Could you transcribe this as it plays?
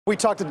We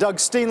talked to Doug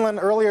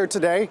Steenland earlier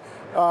today,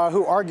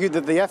 who argued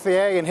that the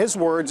FAA, in his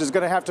words, is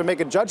going to have to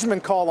make a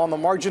judgment call on the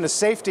margin of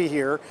safety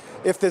here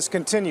if this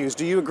continues.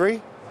 Do you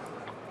agree?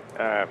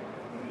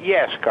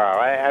 Yes,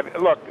 Carl.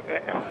 Look,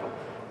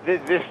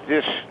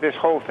 this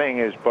whole thing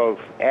is both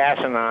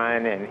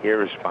asinine and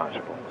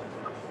irresponsible.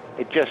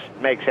 It just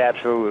makes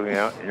absolutely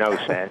no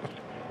sense.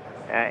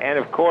 And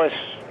of course,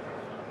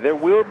 there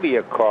will be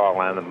a call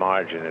on the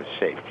margin of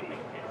safety.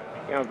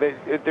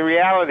 The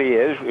reality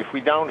is, if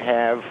we don't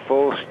have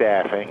full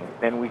staffing,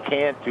 then we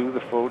can't do the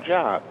full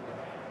job.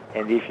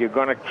 And if you're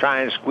going to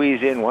try and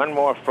squeeze in one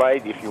more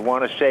flight, if you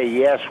want to say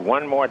yes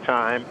one more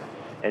time,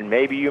 and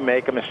maybe you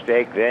make a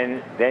mistake,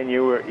 then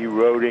you are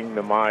eroding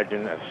the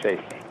margin of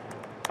safety.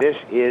 This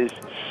is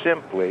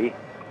simply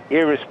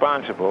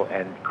irresponsible,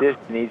 and this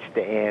needs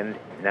to end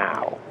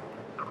now.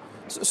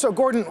 So,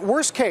 Gordon,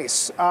 worst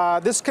case,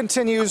 this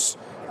continues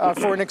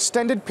for an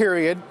extended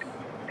period.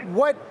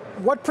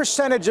 What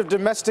percentage of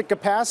domestic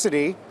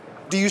capacity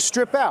do you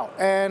strip out?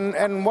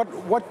 And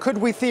what could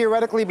we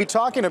theoretically be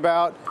talking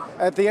about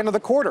at the end of the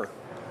quarter?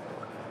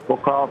 Well,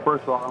 Carl,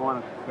 first of all, I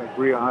want to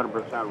agree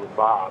 100% with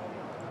Bob.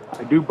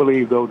 I do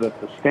believe, though,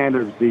 that the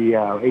standards the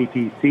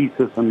ATC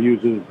system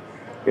uses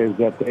is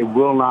that they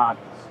will not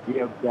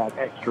give that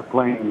extra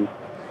plane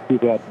to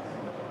that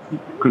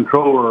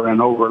controller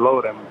and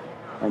overload him.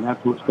 And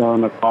that's what's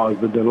going to cause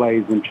the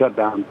delays and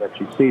shutdowns that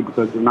you see,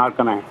 because they're not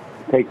going to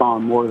take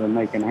on more than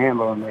they can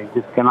handle, and they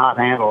just cannot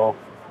handle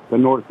the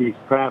northeast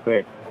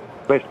traffic,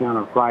 especially on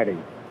a Friday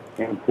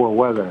and poor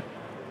weather.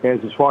 As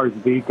far as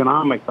the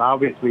economics,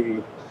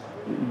 obviously,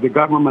 the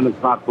government is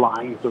not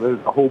flying, so there's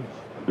a whole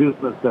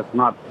business that's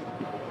not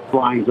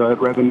flying, so that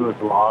revenue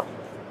is lost,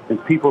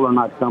 and people are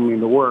not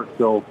coming to work,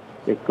 so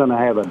it's going to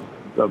have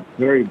a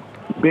very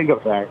big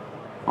effect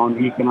on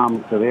the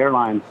economics of the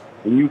airline,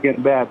 and you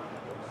can bet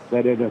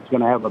that it is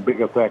going to have a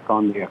big effect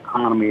on the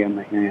economy in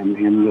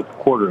this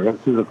quarter.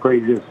 This is the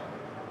craziest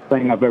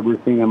thing I've ever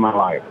seen in my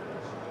life.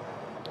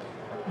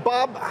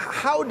 Bob,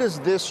 how does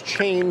this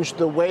change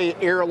the way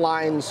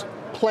airlines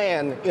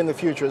plan in the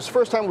future? It's the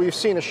first time we've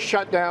seen a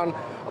shutdown,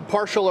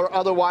 partial or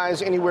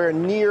otherwise, anywhere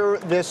near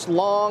this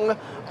long.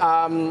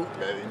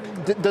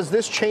 Does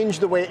this change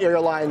the way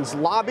airlines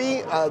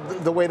lobby,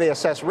 the way they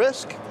assess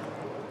risk?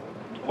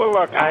 Well,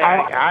 look,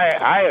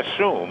 I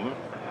assume,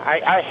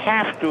 I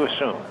have to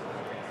assume,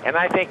 and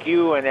I think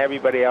you and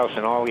everybody else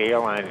and all the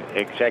airline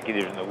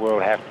executives in the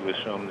world have to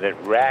assume that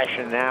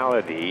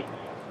rationality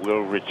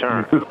will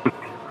return.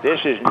 This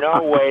is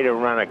no way to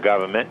run a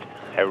government,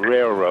 a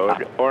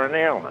railroad, or an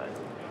airline.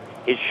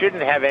 It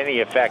shouldn't have any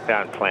effect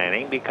on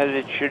planning because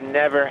it should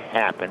never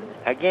happen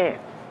again.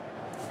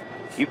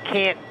 You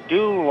can't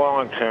do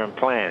long-term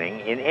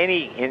planning in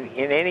any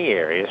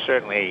area,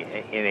 certainly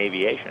in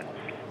aviation,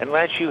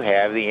 unless you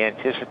have the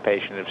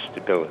anticipation of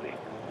stability.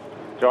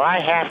 So I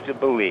have to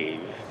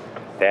believe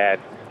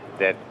that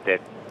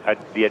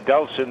the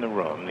adults in the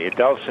room, the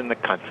adults in the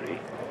country,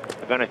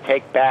 are going to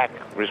take back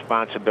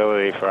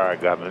responsibility for our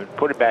government,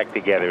 put it back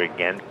together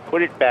again,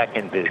 put it back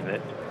in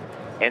business,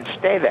 and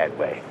stay that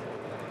way.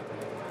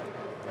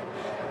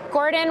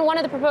 Gordon, one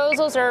of the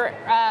proposals, or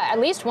at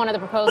least one of the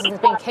proposals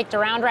that's being kicked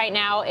around right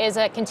now, is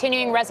a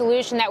continuing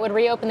resolution that would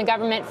reopen the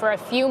government for a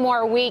few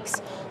more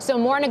weeks so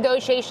more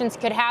negotiations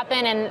could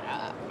happen, and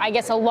I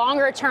guess a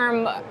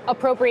longer-term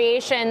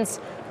appropriations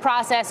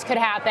process could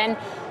happen.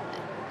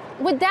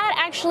 Would that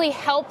actually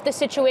help the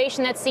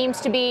situation that seems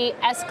to be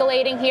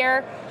escalating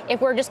here if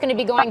we're just going to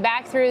be going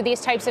back through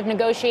these types of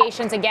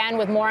negotiations again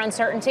with more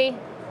uncertainty?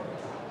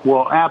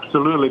 Well,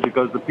 absolutely,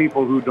 because the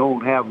people who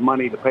don't have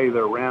money to pay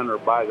their rent or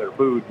buy their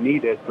food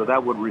need it, so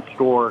that would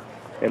restore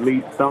at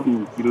least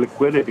some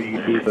liquidity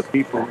to the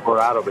people who are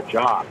out of a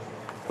job.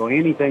 So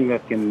anything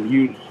that can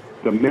use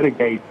to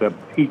mitigate the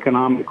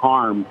economic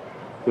harm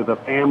to the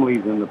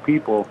families and the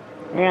people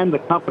and the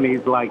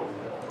companies like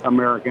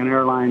American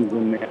Airlines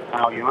and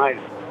now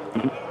United,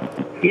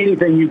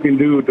 anything you can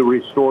do to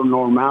restore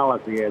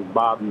normality, as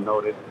Bob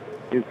noted,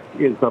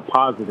 is a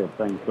positive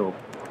thing. So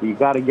you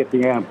got to get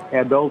the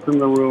adults in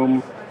the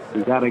room,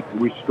 you got to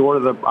restore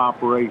the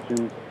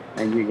operations,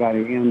 and you got to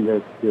end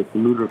this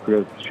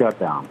ludicrous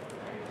shutdown.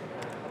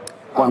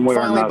 One way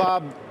finally, or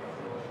another.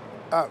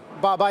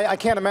 Bob, I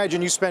can't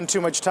imagine you spend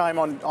too much time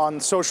on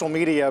social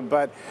media,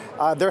 but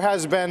there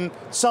has been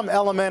some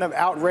element of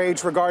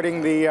outrage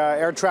regarding the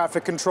air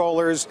traffic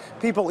controllers,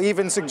 people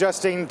even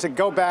suggesting to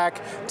go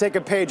back, take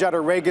a page out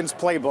of Reagan's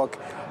playbook.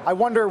 I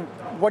wonder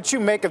what you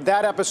make of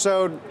that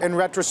episode in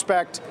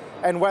retrospect,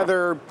 and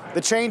whether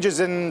the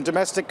changes in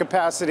domestic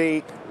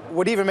capacity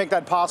would even make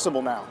that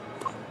possible now.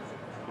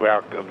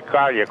 Well,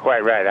 Carl, you're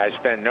quite right. I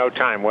spend no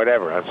time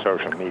whatever on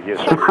social media,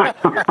 so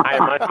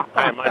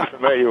I'm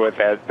unfamiliar with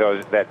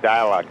that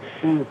dialogue.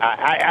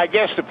 I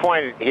guess the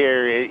point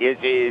here,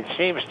 it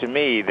seems to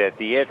me that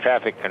the air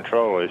traffic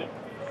controllers,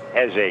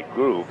 as a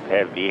group,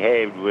 have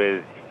behaved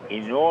with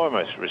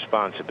enormous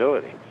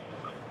responsibility.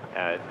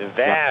 The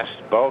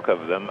vast bulk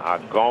of them are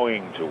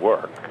going to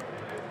work.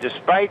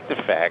 despite the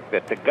fact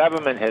that the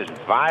government has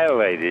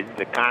violated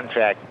the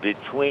contract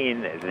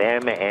between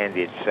them and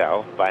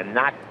itself by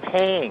not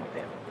paying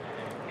them,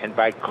 and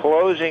by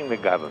closing the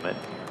government,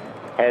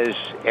 has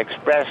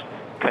expressed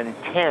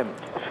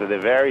contempt for the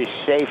very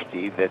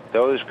safety that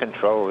those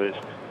controllers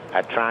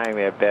are trying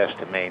their best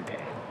to maintain.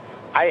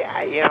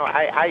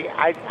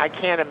 I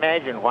can't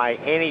imagine why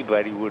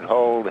anybody would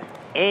hold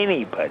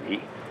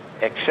anybody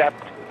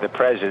except the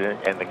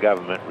president and the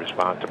government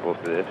responsible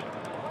for this.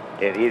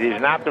 It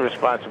is not the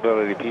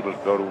responsibility of people to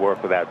go to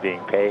work without being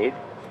paid.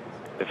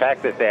 The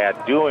fact that they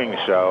are doing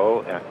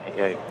so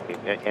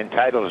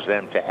entitles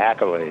them to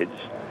accolades,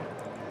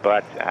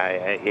 but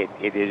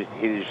it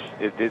is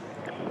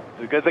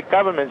because the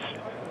government's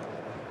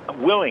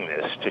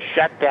willingness to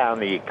shut down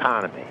the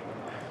economy,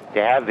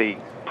 to have the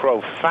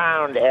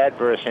profound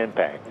adverse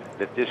impact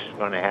that this is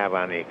going to have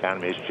on the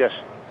economy,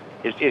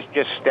 it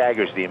just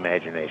staggers the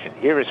imagination.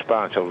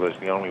 Irresponsible is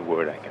the only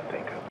word I can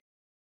think of.